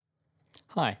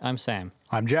Hi, I'm Sam,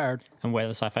 I'm Jared. and we're the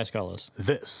Sci-Fi Scholars.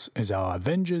 This is our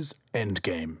Avengers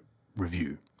Endgame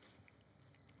review.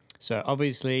 So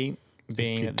obviously,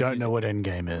 being If you that don't know what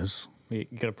Endgame is, we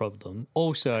got a problem.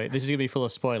 Also, this is going to be full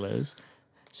of spoilers.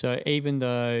 So even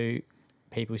though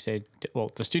people said, well,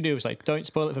 the studio was like, don't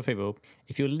spoil it for people.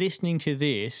 If you're listening to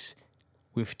this,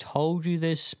 we've told you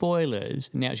there's spoilers.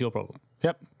 Now it's your problem.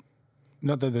 yep.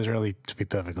 Not that there's really, to be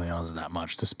perfectly honest, that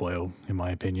much to spoil, in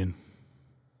my opinion.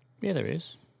 Yeah, there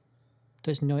is.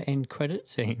 There's no end credit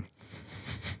scene.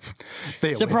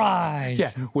 There, Surprise!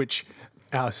 Yeah, which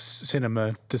our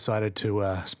cinema decided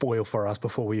to spoil for us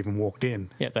before we even walked in.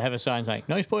 Yeah, they have a sign saying,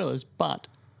 no spoilers, but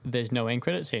there's no end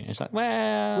credit scene. It's like,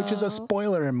 well... Which is a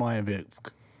spoiler in my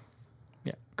book.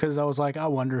 Yeah. Because I was like, I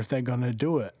wonder if they're going to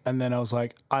do it. And then I was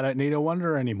like, I don't need to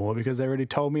wonder anymore because they already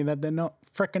told me that they're not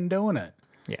frickin' doing it.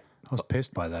 Yeah. I was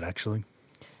pissed by that, actually.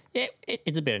 Yeah,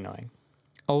 it's a bit annoying.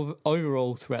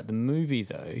 Overall, throughout the movie,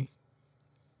 though,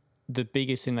 the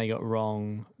biggest thing they got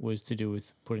wrong was to do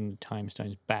with putting the time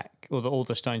stones back, or all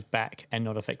the stones back, and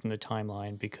not affecting the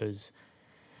timeline, because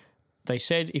they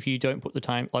said if you don't put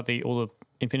the all the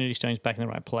Infinity Stones back in the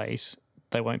right place,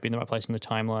 they won't be in the right place in the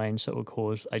timeline, so it will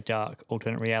cause a dark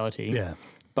alternate reality. Yeah.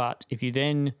 But if you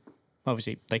then,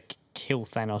 obviously, they kill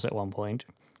Thanos at one point.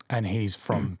 And he's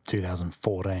from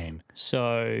 2014.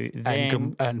 So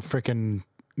then... And frickin'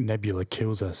 Nebula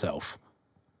kills herself.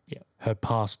 Yeah. Her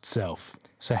past self.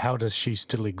 So how does she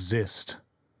still exist?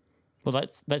 Well,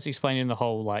 that's explaining the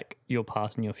whole, like, your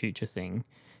past and your future thing,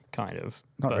 kind of.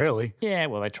 Not really. Yeah,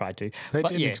 well, they tried to. They but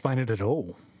didn't explain it at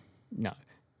all. No.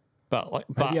 But, like...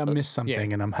 Maybe I but, missed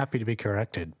something and I'm happy to be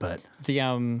corrected, but...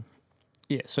 Yeah,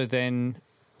 so then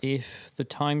if the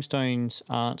time stones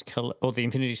aren't... or the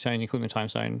Infinity Stones, including the time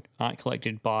stone, aren't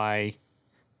collected by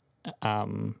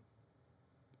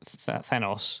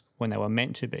Thanos when they were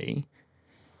meant to be,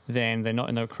 then they're not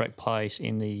in the correct place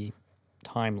in the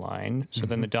timeline. So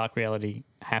then the dark reality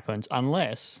happens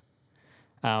unless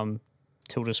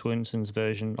Tilda Swinton's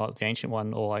version, like the ancient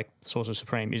one, or like Sorcerer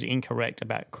Supreme, is incorrect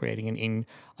about creating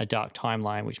a dark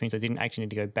timeline, which means they didn't actually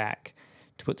need to go back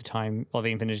to put the time or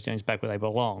the Infinity Stones back where they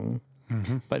belong.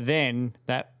 But then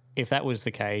if that was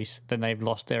the case, then they've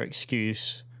lost their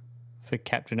excuse for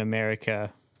Captain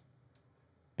America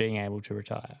being able to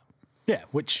retire. Yeah,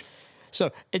 which...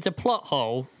 So it's a plot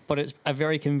hole, but it's a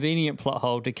very convenient plot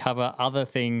hole to cover other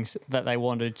things that they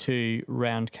wanted to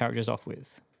round characters off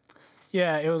with.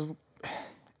 Yeah, it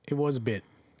was a bit.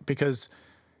 Because,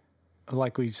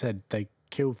 like we said, they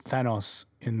killed Thanos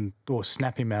or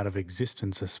snap him out of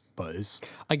existence, I suppose.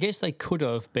 I guess they could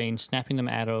have been snapping them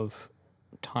out of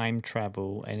time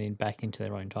travel and then back into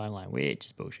their own timeline, which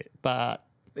is bullshit. But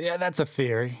Yeah, that's a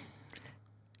theory.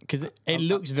 because it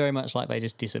looks very much like they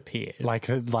just disappeared. Like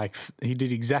he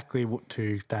did exactly what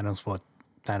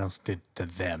Thanos did to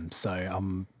them.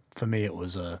 So for me that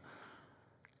was a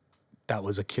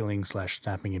killing /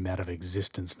 snapping him out of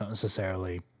existence, not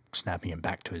necessarily snapping him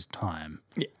back to his time.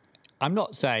 Yeah. I'm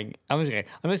just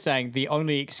saying the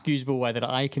only excusable way that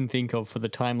I can think of for the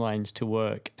timelines to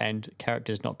work and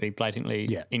characters not be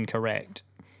blatantly incorrect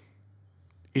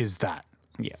Is that.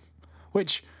 Yeah.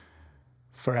 Which,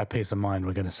 for our peace of mind,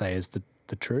 we're going to say is the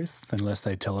truth, unless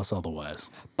they tell us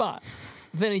otherwise. But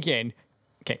then again,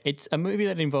 okay, it's a movie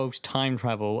that involves time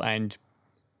travel and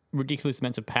ridiculous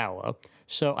amounts of power.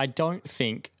 So I don't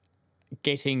think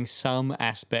getting some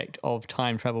aspect of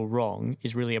time travel wrong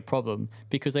is really a problem,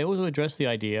 because they also address the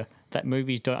idea that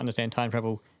movies don't understand time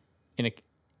travel in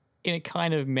a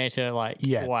kind of meta way.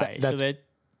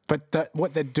 But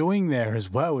what they're doing there as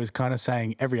well is kind of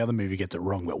saying every other movie gets it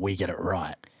wrong, but we get it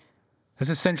right.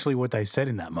 That's essentially what they said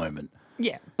in that moment.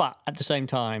 Yeah, but at the same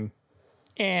time,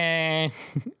 if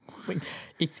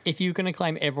you're going to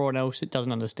claim everyone else it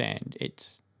doesn't understand,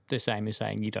 it's the same as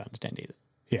saying you don't understand either.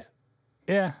 Yeah.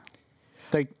 Yeah.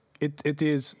 It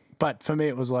is. But for me,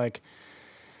 it was like,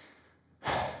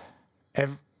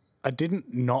 I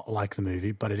didn't not like the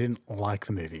movie, but I didn't like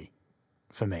the movie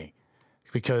for me,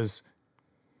 because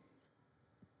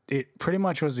it pretty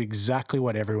much was exactly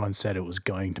what everyone said it was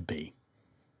going to be.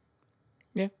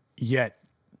 Yeah. Yet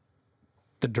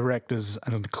the directors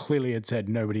clearly had said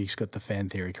nobody's got the fan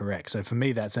theory correct. So for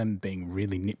me, that's them being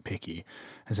really nitpicky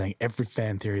and saying every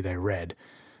fan theory they read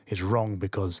is wrong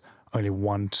because only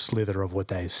one slither of what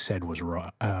they said was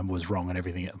right, was wrong, and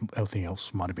everything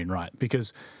else might have been right.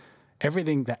 Because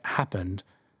everything that happened,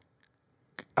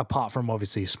 apart from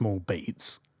obviously small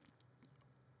beats,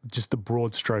 just the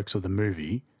broad strokes of the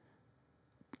movie,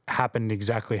 happened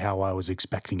exactly how I was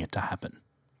expecting it to happen.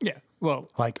 Yeah, well...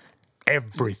 Like,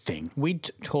 everything. We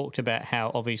talked about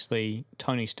how, obviously,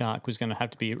 Tony Stark was going to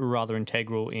have to be rather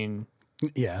integral in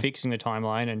Yeah. fixing the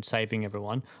timeline and saving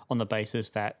everyone on the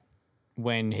basis that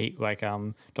when he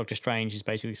Doctor Strange is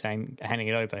basically saying handing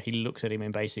it over, he looks at him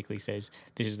and basically says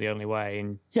this is the only way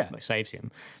and Yeah. saves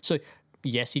him. So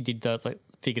yes, he did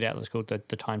figured out what's called the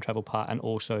time travel part, and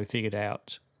also figured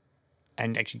out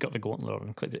and actually got the gauntlet on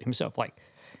and clipped it himself.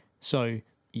 So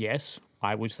yes,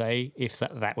 I would say if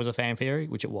that was a fan theory,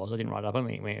 which it was, I didn't write it up on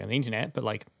the internet, but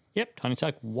yep, Tony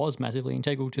Stark was massively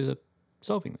integral to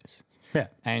solving this. Yeah.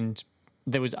 And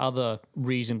there was other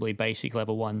reasonably basic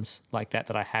level ones like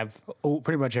that I have.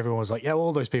 Pretty much everyone was like, yeah, well,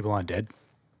 all those people aren't dead,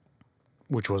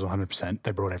 which was 100%.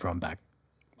 They brought everyone back.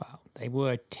 Well, they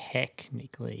were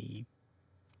technically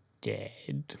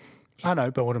dead. I know,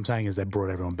 but what I'm saying is they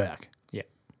brought everyone back. Yeah.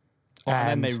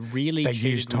 And then they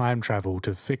used time travel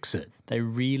to fix it. They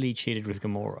really cheated with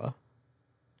Gamora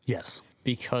Yes.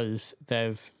 because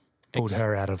they've Pulled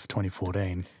her out of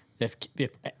 2014.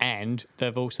 And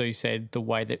they've also said the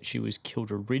way that she was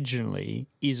killed originally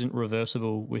isn't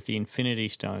reversible with the Infinity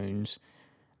Stones.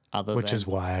 Which is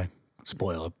why,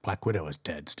 spoiler, Black Widow is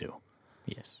dead still.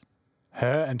 Yes.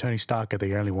 Her and Tony Stark are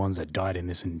the only ones that died in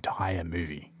this entire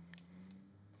movie.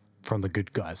 From the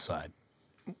good guys' side.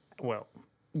 Well,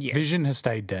 yes. Vision has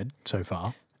stayed dead so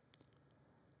far.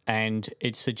 And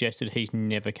it's suggested he's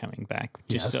never coming back,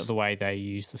 just Yes. the way they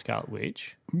use the Scarlet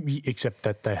Witch. Except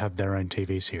that they have their own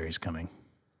TV series coming.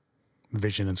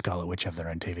 Vision and Scarlet Witch have their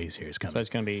own TV series coming. So it's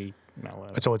going to be...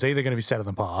 So it's either going to be set in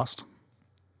the past,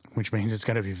 which means it's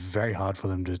going to be very hard for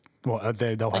them to... Well,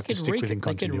 they'll have to stick within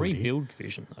continuity. They could rebuild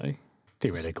Vision, though.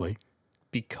 Theoretically.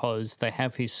 Because they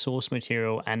have his source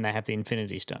material and they have the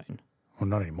Infinity Stone. Well,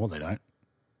 not anymore, they don't.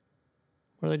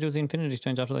 What do they do with the Infinity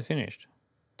Stones after they finished?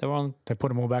 They were on... They put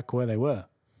them all back where they were.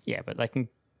 Yeah, but they can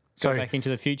go back into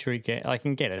the future again. I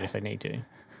can get it if they need to.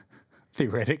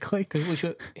 Theoretically. Because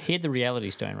he had the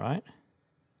Reality Stone, right?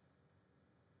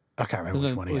 I can't remember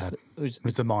which one he had. It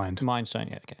was the Mind. Mind Stone,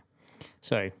 yeah, okay.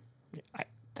 So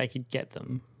they could get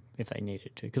them if they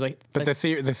needed to. But the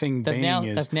thing being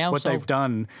is, what they've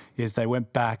done is they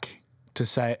went back to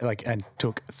say, and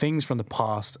took things from the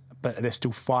past, but they're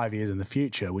still 5 years in the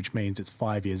future, which means it's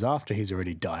 5 years after he's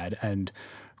already died. And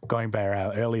going by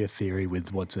our earlier theory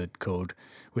with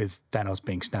with Thanos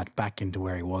being snapped back into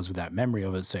where he was without memory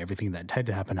of it, so everything that had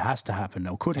to happen has to happen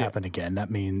or could happen again.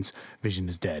 That means Vision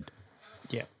is dead.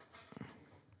 Yeah.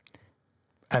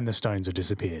 And the stones have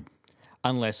disappeared.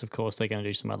 Unless, of course, they're going to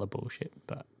do some other bullshit,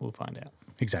 but we'll find out.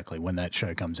 Exactly, when that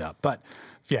show comes out. But,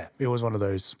 yeah, it was one of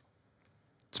those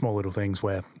small little things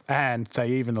where... And they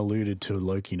even alluded to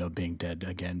Loki not being dead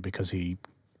again because he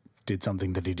did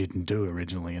something that he didn't do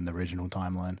originally in the original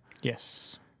timeline.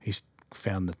 Yes. He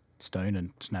found the stone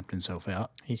and snapped himself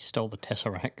out. He stole the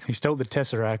Tesseract. He stole the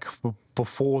Tesseract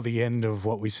before the end of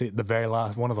what we see... The very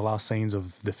last... One of the last scenes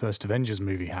of the first Avengers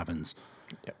movie happens.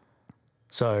 Yep.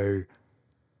 So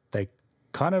they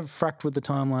kind of fracked with the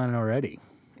timeline already.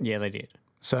 Yeah, they did.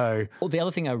 So... Well, the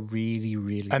other thing I really,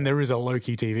 really... And there is a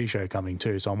Loki TV show coming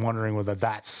too, so I'm wondering whether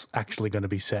that's actually going to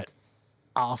be set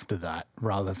after that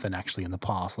rather than actually in the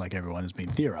past like everyone has been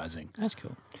theorizing. That's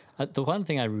cool. The one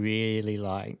thing I really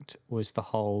liked was the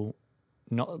whole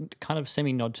kind of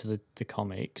semi-nod to the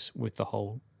comics with the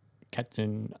whole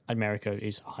Captain America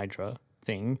is Hydra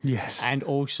thing. Yes. And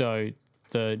also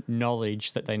the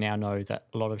knowledge that they now know that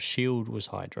a lot of S.H.I.E.L.D. was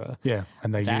Hydra. Yeah,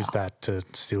 and they used that to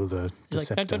steal the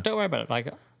scepter. Don't worry about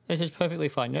it. This is perfectly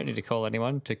fine. You don't need to call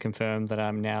anyone to confirm that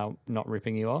I'm now not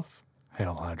ripping you off.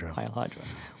 Hail Hydra. Hail Hydra.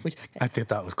 Which I think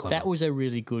that was clever. That was a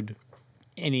really good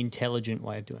and intelligent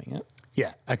way of doing it.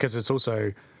 Yeah, because it's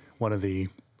also one of the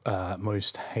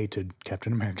most hated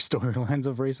Captain America storylines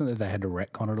of recent that they had to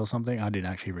retcon it or something. I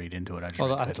didn't actually read into it. I just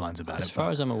read the headlines about it. As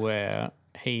far as I'm aware,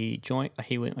 he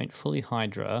went fully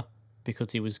Hydra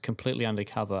because he was completely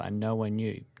undercover and no one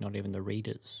knew, not even the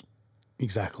readers.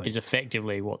 Exactly. Is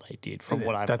effectively what they did from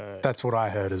what I've heard. That's what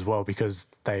I heard as well because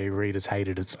the readers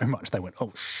hated it so much they went,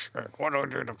 oh shit, what do I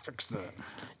do to fix that?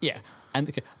 Yeah,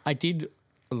 and I did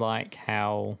like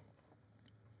how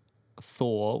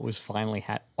Thor was finally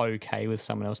okay with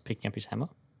someone else picking up his hammer.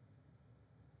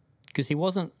 Because he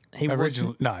wasn't...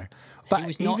 No.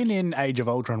 But even in Age of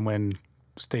Ultron when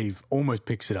Steve almost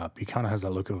picks it up, he kind of has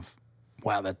that look of,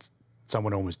 wow, that's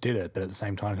someone almost did it, but at the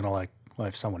same time kind of like, well,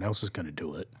 if someone else is going to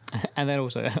do it. And then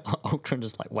also Ultron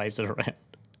just waves it around,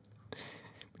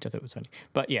 which I thought was funny.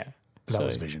 But yeah. That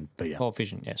was Vision, but yeah. Oh,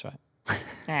 Vision, yes,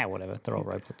 right. Whatever. They're all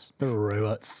robots. They're all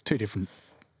robots. Too different.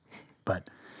 But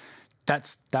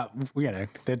that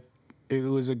it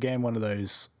was again one of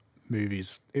those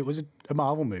movies. It was a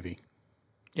Marvel movie.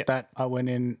 Yep. That I went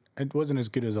in, it wasn't as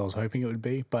good as I was hoping it would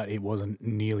be, but it wasn't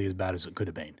nearly as bad as it could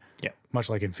have been. Yeah. Much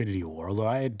like Infinity War, although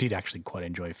I did actually quite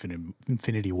enjoy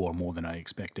Infinity War more than I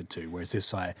expected to, whereas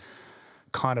this I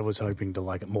kind of was hoping to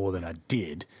like it more than I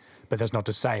did, but that's not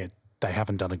to say they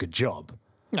haven't done a good job.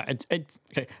 No, it's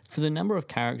okay. For the number of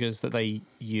characters that they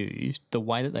used, the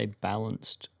way that they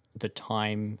balanced the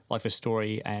time, like the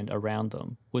story and around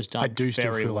them, was done. I do still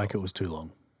very feel well. like it was too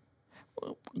long.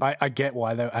 I get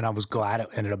why though, and I was glad it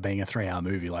ended up being a 3-hour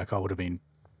movie. Like I would have been,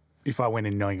 if I went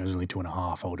in knowing it was only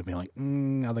 2.5, I would have been like,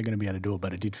 are they going to be able to do it?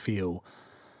 But it did feel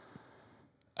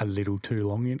a little too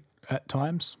long at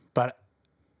times. But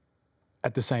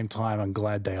at the same time, I'm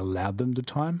glad they allowed them the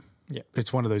time. Yeah.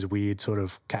 It's one of those weird sort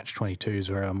of catch-22s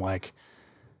where I'm like,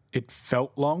 it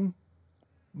felt long,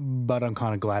 but I'm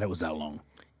kind of glad it was that long.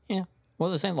 Yeah.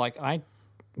 Well, the same. Like I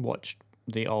watched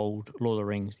the old Lord of the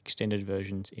Rings extended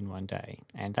versions in one day,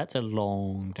 and that's a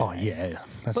long day. Oh, yeah.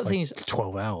 That's But the like thing is-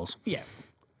 12 hours. Yeah.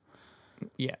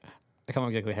 Yeah. I can't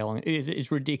remember exactly how long it is.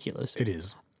 It's ridiculous. It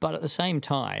is. But at the same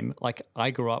time, like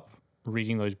I grew up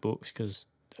reading those books because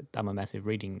I'm a massive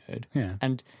reading nerd. Yeah.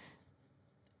 And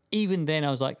even then, I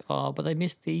was like, oh, but they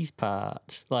missed these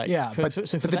parts. Like, Yeah, but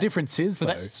the difference is, for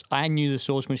though, that, I knew the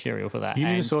source material for that. you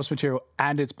knew the and- source material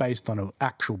and it's based on an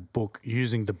actual book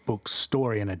using the book's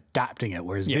story and adapting it,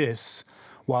 whereas this,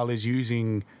 while is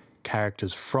using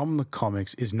characters from the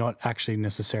comics, is not actually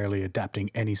necessarily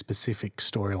adapting any specific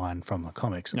storyline from the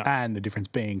comics. No. And the difference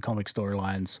being comic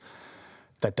storylines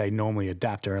that they normally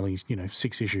adapt are only,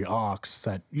 6-issue arcs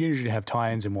that usually have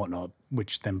tie-ins and whatnot,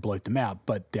 which then bloat them out.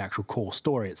 But the actual core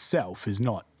story itself is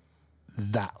not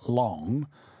that long.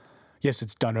 Yes,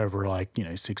 it's done over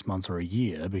 6 months or a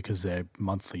year because they're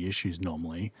monthly issues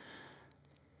normally.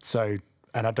 So,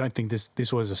 and I don't think this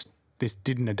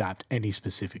didn't adapt any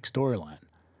specific storyline.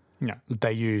 No.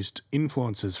 They used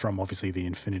influences from obviously the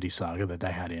Infinity Saga that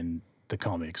they had in the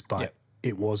comics, but Yep.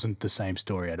 it wasn't the same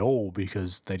story at all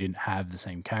because they didn't have the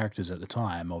same characters at the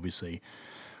time, obviously,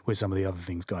 with some of the other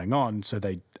things going on. So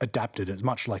they adapted it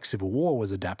much like Civil War was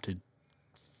adapted,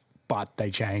 but they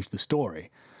changed the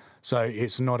story. So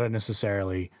it's not a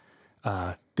necessarily,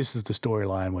 this is the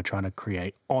storyline we're trying to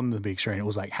create on the big screen. It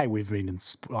was like, hey, we've been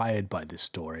inspired by this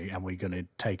story and we're going to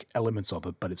take elements of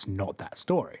it, but it's not that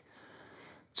story.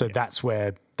 So that's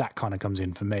where that kind of comes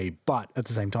in for me. But at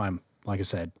the same time, like I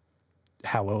said,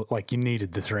 you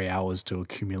needed the 3 hours to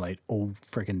accumulate all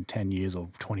freaking 10 years or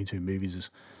 22 movies,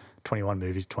 21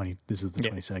 movies, this is the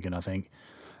 22nd, I think.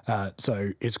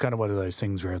 So it's kind of one of those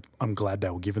things where I'm glad they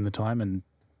were given the time. And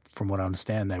from what I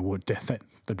understand,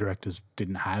 the directors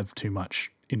didn't have too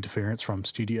much interference from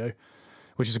studio,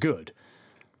 which is good.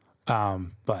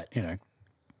 But,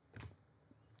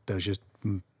 those just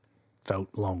felt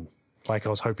long. Like I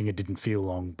was hoping it didn't feel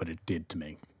long, but it did to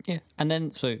me. Yeah. And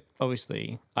then, so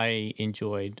obviously, I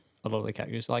enjoyed a lot of the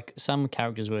characters. Like some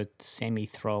characters were semi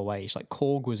throwaways. Like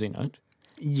Korg was in it,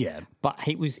 Yeah, but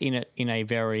he was in it in a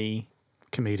very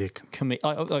comedic,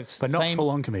 but not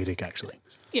full-on comedic, actually.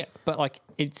 Yeah, but like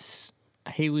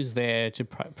he was there to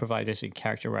provide us a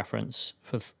character reference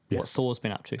for what Yes. Thor's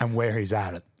been up to. And where he's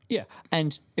at it. Yeah,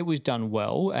 and it was done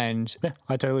well, and Yeah,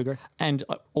 I totally agree.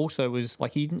 Also was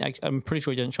like he didn't. I'm pretty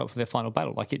sure he didn't show up for their final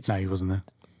battle. Like it's No, he wasn't there.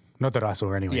 Not that I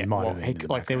saw anyway. yeah, he might well, have been. In the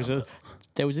like there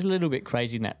was a little bit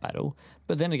crazy in that battle,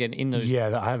 but then again in those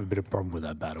Yeah, I have a bit of problem with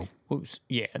that battle.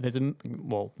 there's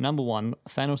number one,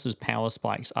 Thanos' power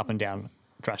spikes up and down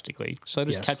drastically. So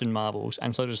does Yes. Captain Marvel's,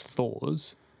 and so does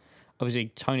Thor's. Obviously,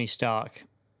 Tony Stark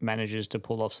manages to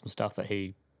pull off some stuff that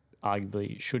he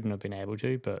arguably shouldn't have been able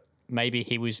to, but maybe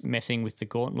he was messing with the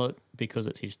gauntlet because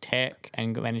it's his tech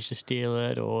and managed to steal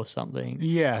it or something.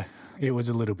 Yeah, it was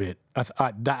a little bit.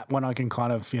 That one I can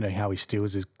kind of, how he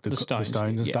steals the stones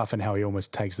and yeah. stuff and how he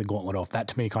almost takes the gauntlet off. That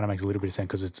to me kind of makes a little bit of sense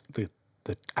because it's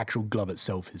the actual glove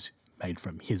itself is made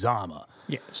from his armor.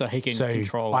 Yeah, so he can So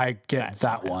control. I get that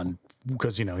somehow. one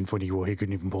because, in Infinity War, he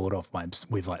couldn't even pull it off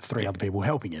with like 3 other people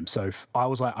helping him. So I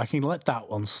was like, I can let that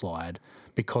one slide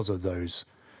because of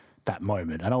that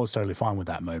moment. And I was totally fine with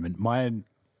that moment. My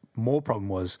more problem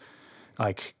was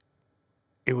like,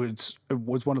 it was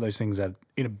one of those things that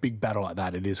in a big battle like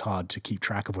that, it is hard to keep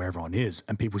track of where everyone is.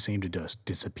 And people seem to just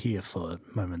disappear for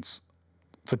moments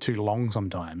for too long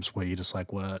sometimes where you're just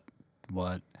like, what?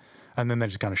 And then they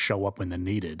just kind of show up when they're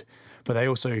needed. But they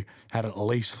also had at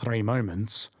least 3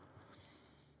 moments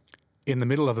in the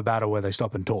middle of a battle where they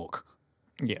stop and talk.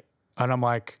 Yeah, And I'm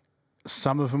like,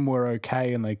 some of them were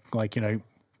okay. And they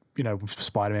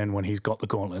Spider-Man when he's got the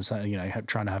gauntlets,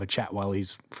 trying to have a chat while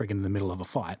he's freaking in the middle of a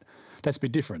fight. That's a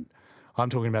bit different. I'm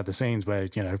talking about the scenes where,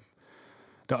 the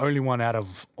only one out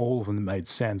of all of them that made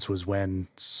sense was when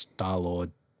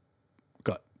Star-Lord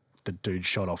the dude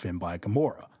shot off him by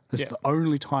Gamora. It's Yeah. the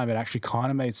only time it actually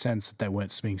kind of made sense that they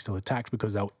weren't being still attacked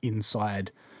because they were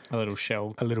inside A little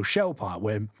shell. a little shell part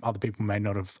where other people may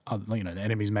not have, the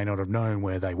enemies may not have known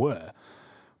where they were.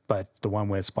 But the one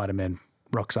where Spider-Man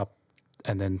rocks up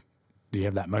and then you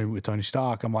have that moment with Tony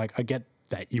Stark, I'm like, I get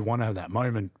that you want to have that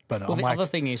moment, but Well, I'm the like, other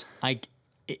thing is,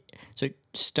 so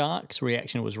Stark's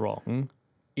reaction was wrong,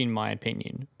 in my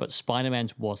opinion, but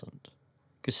Spider-Man's wasn't.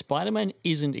 Because Spider-Man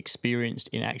isn't experienced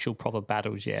in actual proper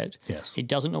battles yet. Yes. He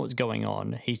doesn't know what's going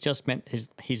on. He's just met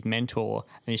his mentor,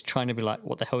 and he's trying to be like,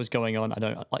 what the hell is going on? I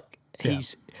don't like.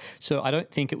 So I don't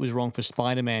think it was wrong for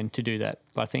Spider-Man to do that,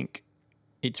 but I think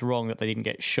it's wrong that they didn't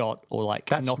get shot or like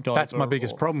knocked over. That's my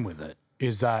biggest problem with it,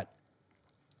 is that,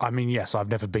 I mean, yes, I've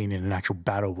never been in an actual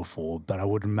battle before, but I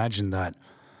would imagine that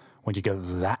when you get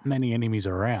that many enemies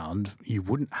around, you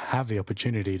wouldn't have the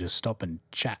opportunity to stop and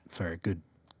chat for a good,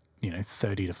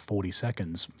 30 to 40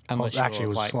 seconds. Unless you're Actually, it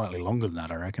was like- slightly longer than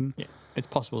that, I reckon. Yeah, it's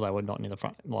possible they were not near the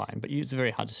front line, but it's very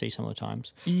hard to see some of the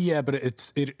times. Yeah, but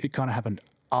it kind of happened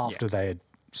after they had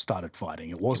started fighting.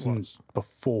 It wasn't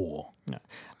before. No,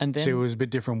 and then So it was a bit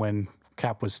different when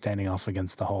Cap was standing off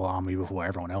against the whole army before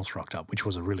everyone else rocked up, which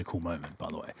was a really cool moment, by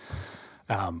the way,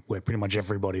 where pretty much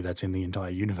everybody that's in the entire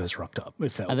universe rocked up.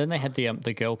 It felt. And then they had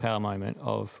the girl power moment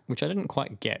of which I didn't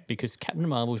quite get because Captain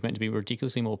Marvel was meant to be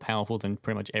ridiculously more powerful than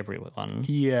pretty much everyone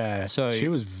Yeah, So- she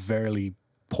was very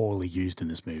poorly used in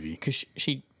this movie. because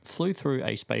she flew through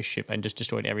a spaceship and just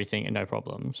destroyed everything and no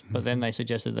problems. But then they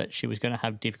suggested that she was going to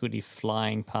have difficulty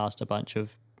flying past a bunch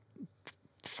of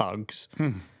thugs,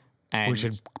 and Which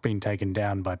had been taken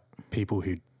down by people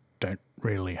who don't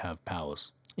really have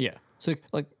powers. yeah, so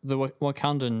like the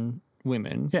Wakandan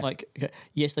women, Yeah. like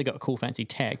yes, they got cool fancy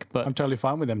tech, but I'm totally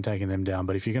fine with them taking them down,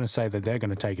 but if you're going to say that they're going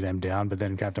to take them down, but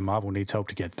then Captain Marvel needs help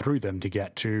to get through them to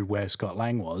get to where Scott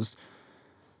Lang was,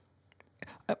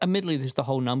 admittedly, there's the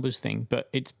whole numbers thing, but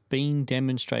it's been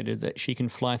demonstrated that she can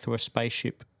fly through a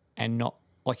spaceship and not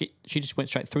like it. She just went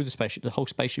straight through the spaceship. The whole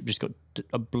spaceship just got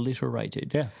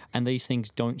obliterated. Yeah. And these things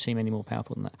don't seem any more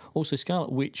powerful than that. Also,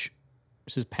 Scarlet Witch's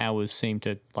powers seem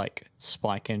to like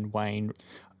spike and wane.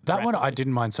 that one I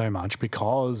didn't mind so much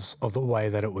because of the way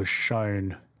that it was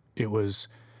shown. It was,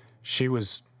 she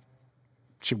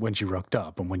when she rocked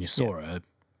up and when you saw her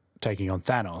taking on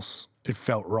Thanos, it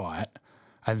felt right.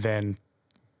 And then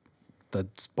the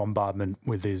bombardment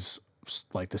with his,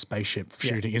 like the spaceship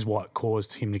shooting is what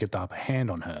caused him to get the upper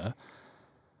hand on her.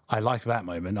 I liked that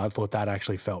moment. I thought that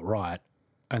actually felt right.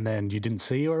 And then you didn't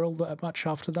see her all that much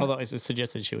after that. Although it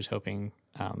suggested she was helping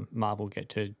Marvel get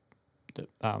to the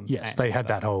Yes, Ant- they had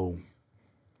that whole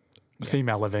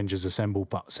female Avengers assemble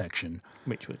section,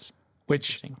 which was which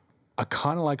interesting. I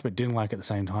kind of liked but didn't like at the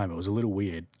same time. It was a little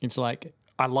weird. It's like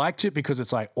I liked it because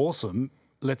it's like awesome.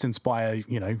 Let's inspire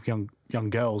young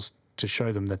girls to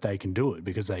show them that they can do it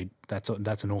because that's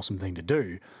an awesome thing to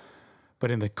do.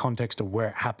 But in the context of where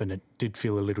it happened, it did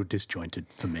feel a little disjointed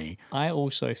for me. I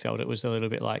also felt it was a little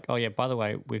bit like, oh yeah, by the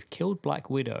way, we've killed Black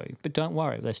Widow, but don't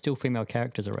worry, there's still female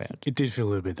characters around. It did feel a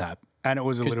little bit that, and it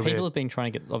was a Because little people bit. have been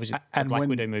trying to get obviously a and Black when-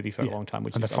 Widow movie for yeah, a long time,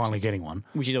 which and is they're finally obviously- getting one.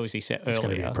 which is obviously set It's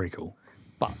going to earlier. be a prequel.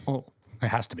 But It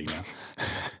has to be now.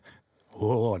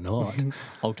 Or not.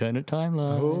 alternate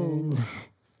timeline.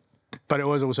 But it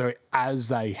was also as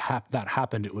that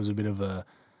happened, it was a bit of a.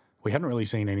 We hadn't really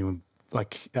seen anyone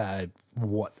like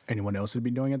what anyone else had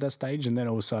been doing at that stage, and then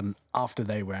all of a sudden, after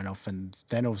they ran off, and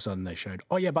then all of a sudden they showed,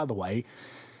 oh yeah, by the way,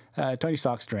 Tony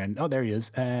Stark's strand. Oh, there he is,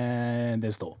 and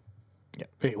there's Thor. Yeah.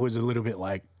 It was a little bit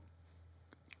like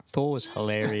Thor was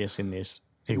hilarious in this.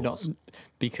 He Not was.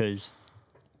 because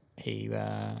he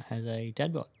has a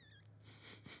dad bod.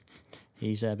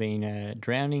 He's been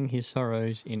drowning his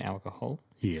sorrows in alcohol.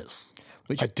 yes.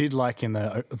 Which- I did like in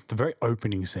the very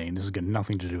opening scene. This has got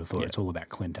nothing to do with Thor. Yeah. It's all about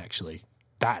Clint. Actually,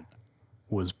 that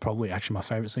was probably actually my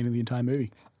favorite scene of the entire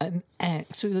movie. And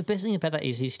so the best thing about that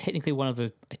is he's technically one of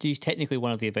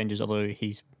the Avengers, although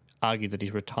he's argued that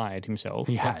he's retired himself.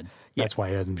 He had. That's why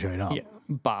he hasn't shown up. Yeah,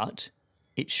 but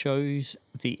it shows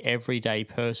the everyday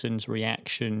person's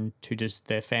reaction to just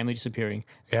their family disappearing,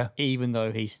 Yeah. even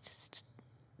though he's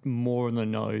more in the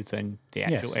know than the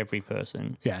actual Yes. every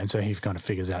person. Yeah, and so he kind of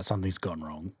figures out something's gone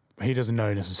wrong. He doesn't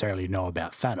necessarily know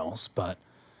about Thanos, but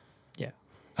Yeah.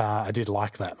 I did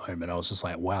like that moment. I was just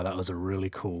like, wow, that was a really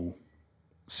cool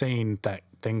scene that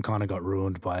then kind of got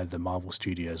ruined by the Marvel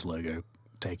Studios logo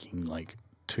taking like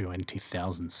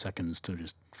 20,000 seconds to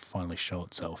just finally show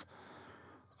itself.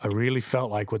 I really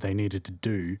felt like what they needed to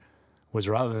do was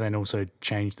rather than also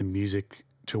change the music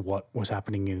to what was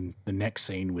happening in the next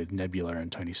scene with Nebula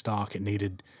and Tony Stark, it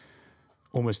needed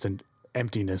almost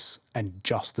emptiness and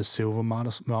just the Silver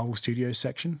Marvel Studios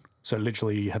section. So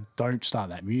literally, don't start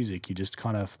that music. You just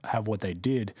kind of have what they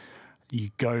did. You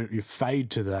fade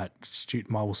to that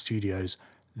Marvel Studios,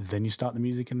 then you start the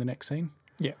music in the next scene.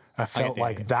 Yeah. I felt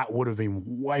like that would have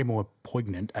been way more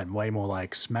poignant and way more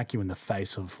like smack you in the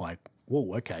face of like,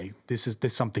 whoa, okay, there's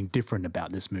something different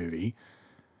about this movie.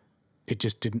 It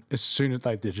just didn't. As soon as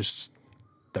they're just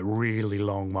the really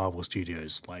long Marvel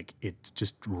Studios, like it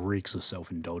just reeks of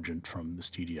self-indulgent from the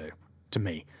studio to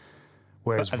me.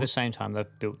 Whereas But at the same time, they've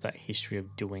built that history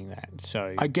of doing that.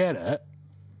 So I get it,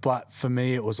 but for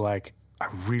me, it was like I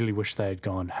really wish they had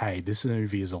gone, hey, this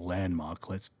movie is a landmark.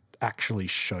 Let's actually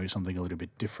show something a little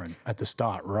bit different at the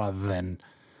start rather than.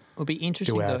 it'll be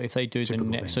interesting though if they do the typical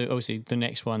next. thing. So obviously the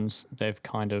next ones they've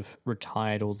kind of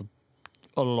retired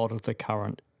a lot of the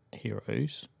current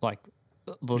heroes, like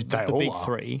the all big are.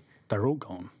 three. They're all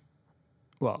gone.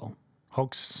 Well,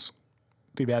 Hulk's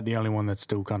about the only one that's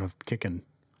still kind of kicking,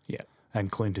 yeah,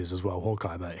 and Clint is as well.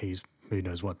 Hawkeye, but he's who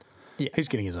knows what. Yeah. He's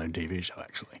getting his own TV show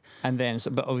actually. and then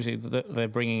but obviously they're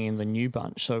bringing in the new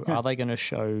bunch. So are they going to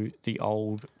show the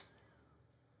old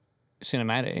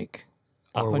cinematic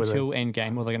up Or will until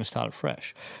Endgame, or are they going to start it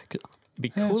fresh? 'Cause it'd be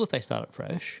cool if they start it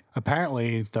fresh.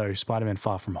 Apparently, though, Spider-Man: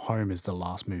 Far From Home is the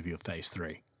last movie of Phase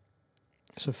 3.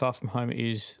 So Far From Home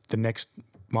is The next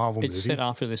Marvel it's movie. set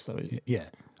after this though, Yeah,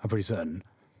 I'm pretty certain.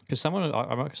 because someone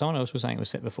else was saying it was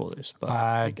set before this, but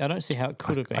I don't see how it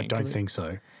could have been. I don't think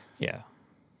so. Yeah,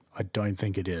 I don't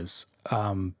think it is.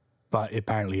 But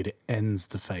apparently, it ends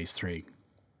the Phase 3,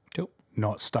 cool.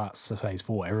 not starts the Phase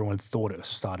 4. Everyone thought it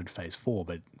started Phase 4,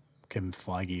 but Kevin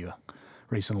Feige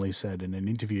recently said in an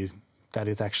interview that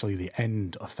it's actually the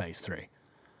end of Phase 3.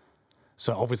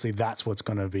 So obviously, that's what's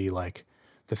going to be like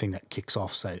the thing that kicks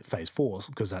off, say, Phase 4,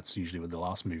 because that's usually what the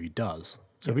last movie does.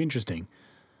 So it'll be interesting.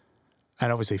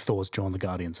 And obviously, Thor's joined the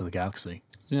Guardians of the Galaxy.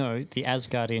 No, the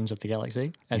Asgardians of the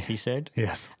Galaxy, as he said.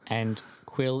 Yes. And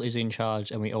Quill is in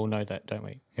charge, and we all know that, don't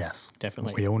we? Yes.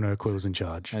 Definitely. We all know Quill's in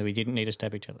charge. And we didn't need to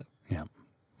stab each other. Yeah.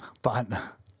 But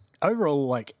overall,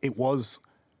 like, it was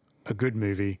a good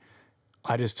movie.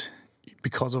 I just,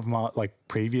 because of my, like,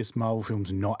 previous Marvel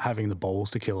films not having the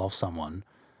balls to kill off someone,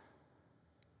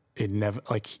 it never,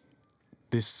 like,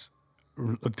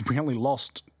 we only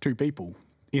lost 2 people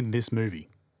in this movie.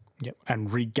 Yep.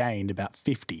 And regained about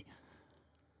 50.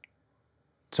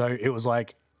 So it was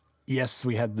like, yes,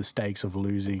 we had the stakes of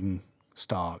losing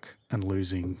Stark and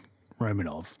losing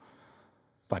Romanov,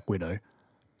 Black Widow,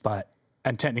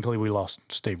 and technically we lost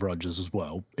Steve Rogers as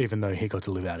well, even though he got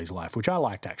to live out his life, which I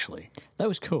liked actually. That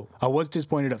was cool. I was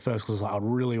disappointed at first because I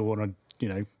really wanted,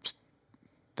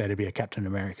 there to be a Captain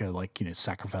America,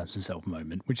 sacrifice himself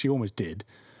moment, which he almost did.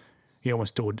 He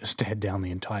almost stared down the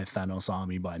entire Thanos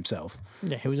army by himself.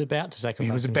 Yeah, he was about to sacrifice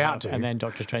He was about himself, to. and then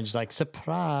Doctor Strange is like,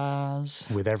 surprise.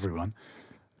 With everyone.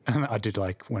 And I did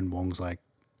like when Wong's like,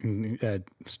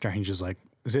 Strange is like,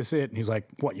 is this it? And he's like,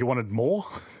 what, you wanted more?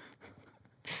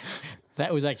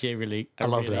 That was actually I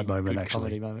loved really that moment, good actually.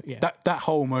 comedy moment. Yeah. That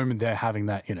whole moment there, having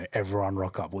that, everyone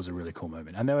rock up was a really cool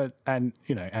moment. And there were,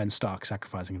 and Stark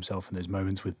sacrificing himself in those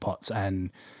moments with Potts and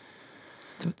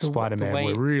Spider-Man way-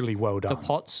 were really well done. The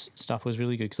Potts stuff was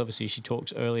really good because obviously she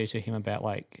talks earlier to him about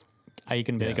like, are you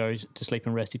going to be able to go to sleep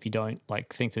and rest if you don't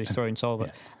like think through this story and solve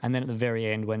it? And then at the very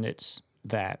end, when it's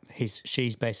that,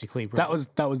 she's basically that was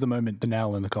the moment, the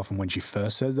nail in the coffin, when she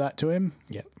first says that to him.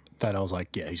 yeah, That I was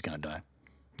like, yeah, he's going to die.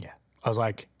 yeah, I was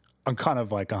like, I'm kind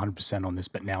of like 100% on this,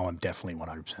 but now I'm definitely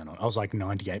 100% on. I was like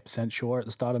 98% sure at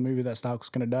the start of the movie that Stark was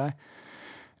going to die.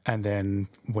 And then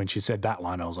when she said that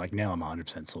line, I was like, now I'm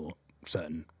 100%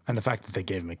 certain. And the fact that they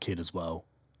gave him a kid as well,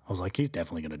 I was like, he's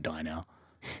definitely going to die now.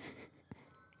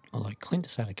 well, like Clint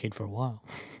has had a kid for a while.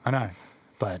 I know,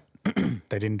 but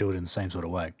they didn't do it in the same sort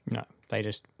of way. No, they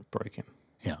just broke him.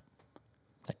 Yeah.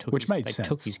 They took Which made they sense.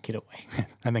 took his kid away.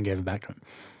 And then gave it back to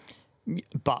him.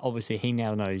 But obviously, he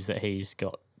now knows that he's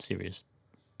got serious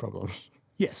problems.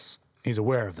 Yes, he's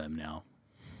aware of them now.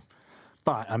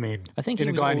 But, I mean, I think in he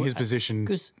a was guy in al- his position,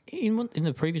 Because in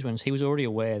the previous ones, he was already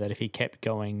aware that if he kept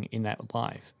going in that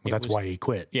life, that's why he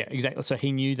quit. Yeah, exactly. So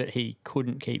he knew that he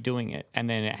couldn't keep doing it, and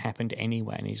then it happened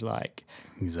anyway. And he's like,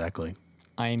 Exactly.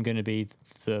 "I am going to be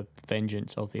the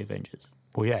vengeance of the Avengers."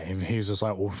 Well, yeah, he was just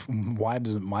like, well, why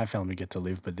doesn't my family get to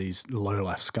live but these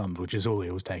low-life scums, which is all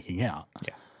he was taking out.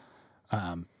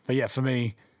 Yeah, But yeah, for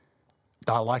me,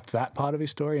 I liked that part of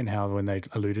his story and how when they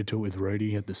alluded to it with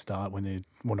Rhodey at the start,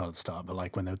 not at the start, but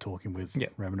like when they were talking with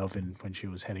Romanoff and when she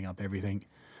was heading up everything.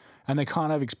 And they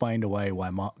kind of explained away why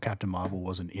Captain Marvel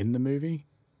wasn't in the movie,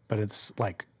 but it's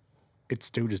like, it's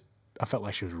still just, I felt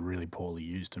like she was really poorly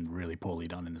used and really poorly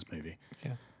done in this movie.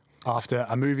 yeah. after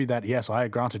a movie that, yes, I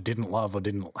granted didn't love or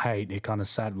didn't hate. It kind of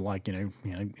sat like, in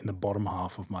the bottom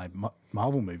half of my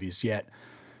Marvel movies. Yet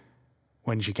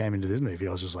when she came into this movie,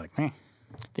 I was just like,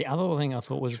 The other thing I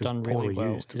thought was done really poorly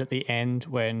well used. is at the end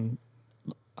when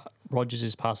Rogers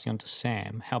is passing on to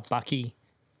Sam, how Bucky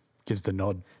gives the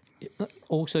nod.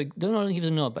 also not only gives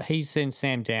a nod, but he sends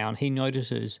Sam down. He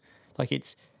notices, like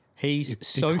he's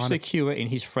so kind of- secure in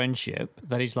his friendship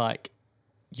that he's like,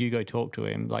 "You go talk to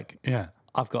him. Like, Yeah.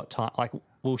 I've got time. Like,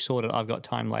 we'll sort it. I've got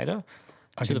time later."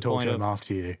 I can talk to him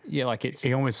after you. Yeah, like it's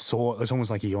It's almost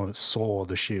like he almost saw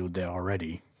the shield there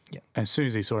already. Yeah. And as soon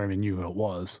as he saw him and knew who it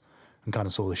was and kind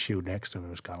of saw the shield next to him, it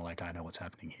was kind of like, I know what's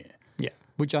happening here. yeah,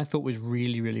 which I thought was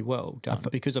really really well done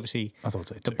because obviously I thought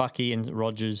so the too. Bucky and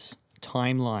Rogers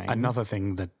timeline. Another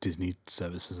thing that Disney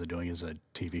services are doing is a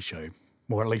TV show,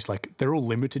 or at least like they're all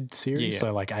limited series, Yeah.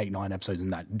 so like 8-9 episodes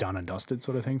and that done and dusted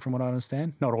sort of thing, from what I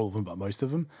understand. Not all of them, but most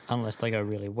of them. Unless they go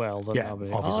really well, then Yeah, they'll be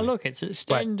like, obviously. "Oh, look, it's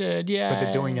extended." Yeah, But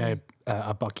they're doing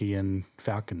a Bucky and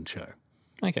Falcon show,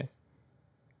 okay.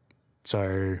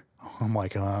 so I'm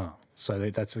like, so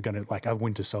that's going to like a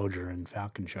Winter Soldier and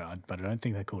Falcon show, but I don't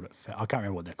think they called it. I can't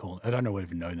remember what they're called. I don't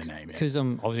even know the name yet. Because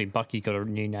obviously Bucky got a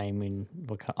new name in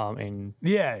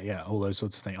Yeah, all those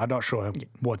sorts of things. I'm not sure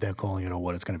what they're calling it or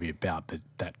what it's going to be about, but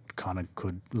that kind of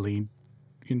could lead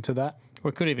into that. or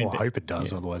it could even Well, I be, hope it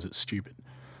does, otherwise it's stupid.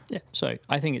 yeah. So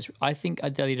I think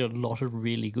they did a lot of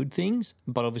really good things,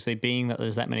 but obviously being that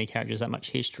there's that many characters, that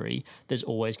much history, there's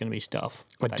always going to be stuff.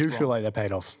 I do feel like they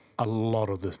paid off a lot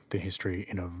of the history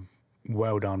in a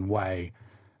well done way,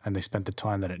 and they spent the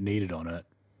time that it needed on it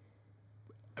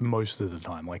most of the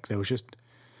time. Like there was just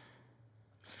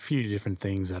a few different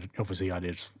things that obviously I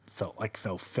just felt like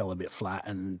fell a bit flat,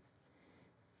 and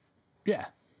yeah,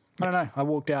 I don't know. I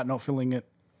walked out not feeling it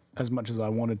as much as I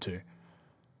wanted to.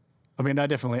 I mean,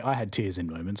 I had tears in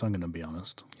moments. I'm going to be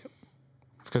honest,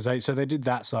 because they did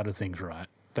that side of things right.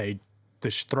 The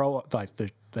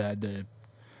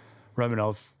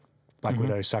Romanov Black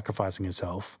Widow sacrificing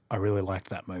herself. I really liked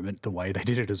that moment. The way they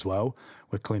did it as well,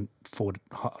 where Clint fought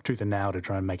tooth and nail to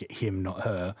try and make it him, not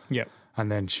her. Yep.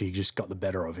 And then she just got the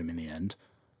better of him in the end.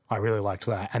 I really liked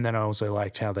that. And then I also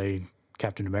liked how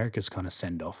Captain America's kind of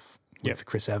send off with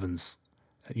Chris Evans,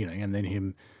 and then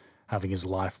him having his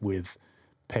life with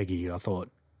Peggy. I thought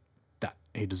that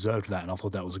he deserved that, and I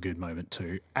thought that was a good moment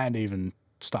too. And even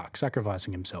Stark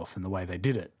sacrificing himself and the way they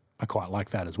did it, I quite like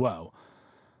that as well.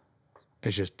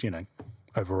 It's just,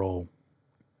 overall,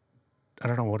 I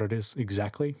don't know what it is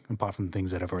exactly, apart from the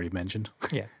things that I've already mentioned.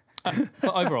 Yeah.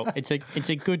 But overall, it's a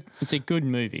good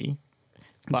movie.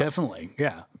 But, Definitely,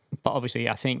 yeah. But obviously,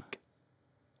 I think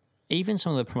even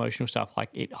some of the promotional stuff, like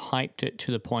it hyped it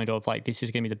to the point of like this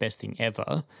is going to be the best thing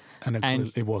ever.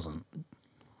 And it wasn't.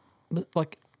 But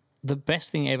like the best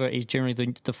thing ever is generally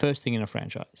the first thing in a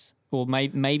franchise, or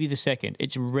maybe the second.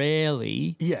 It's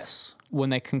rarely Yes. when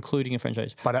they're concluding a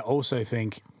franchise. But I also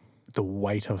think the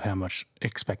weight of how much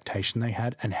expectation they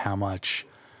had and how much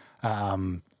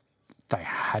they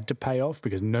had to pay off,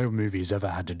 because no movie's ever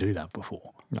had to do that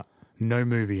before. No. No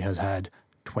movie has had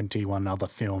 21 other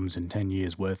films and 10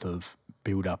 years worth of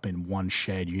build up in one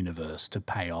shared universe to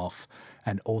pay off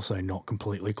and also not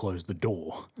completely close the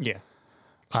door. Yeah.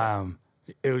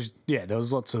 It was, there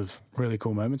was lots of really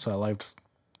cool moments. I loved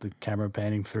the camera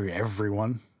panning through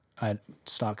everyone at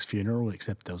Stark's funeral,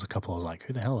 except there was a couple I was like,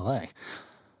 who the hell are they?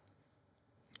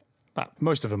 But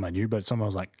Most of them I knew, but some I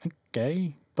was like,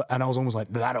 okay. And I was almost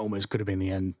like, that almost could have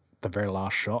been the very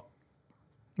last shot.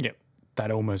 yeah. That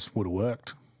almost would have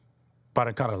worked. But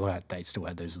I kind of like they still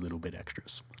had those little bit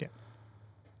extras, Yeah.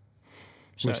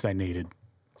 which So- they needed.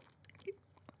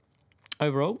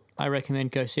 Overall, I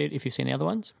recommend go see it if you've seen the other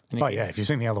ones. And If you've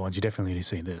seen the other ones, you definitely need to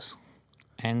see this.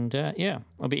 And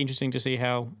it'll be interesting to see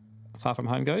how Far From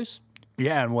Home goes.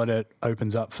 Yeah, and what it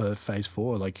opens up for phase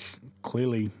 4. Like,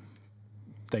 clearly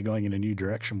they're going in a new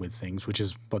direction with things, which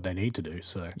is what they need to do.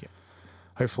 So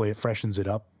hopefully it freshens it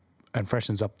up and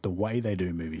freshens up the way they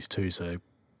do movies too. So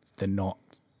they're not,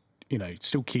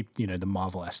 still keep, the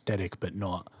Marvel aesthetic, but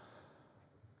not,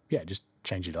 just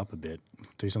change it up a bit,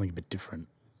 do something a bit different.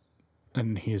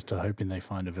 And here's to hoping they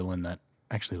find a villain that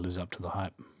actually lives up to the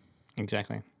hype.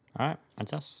 Exactly. All right.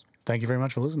 That's us. Thank you very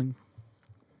much for listening.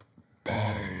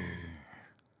 Bang.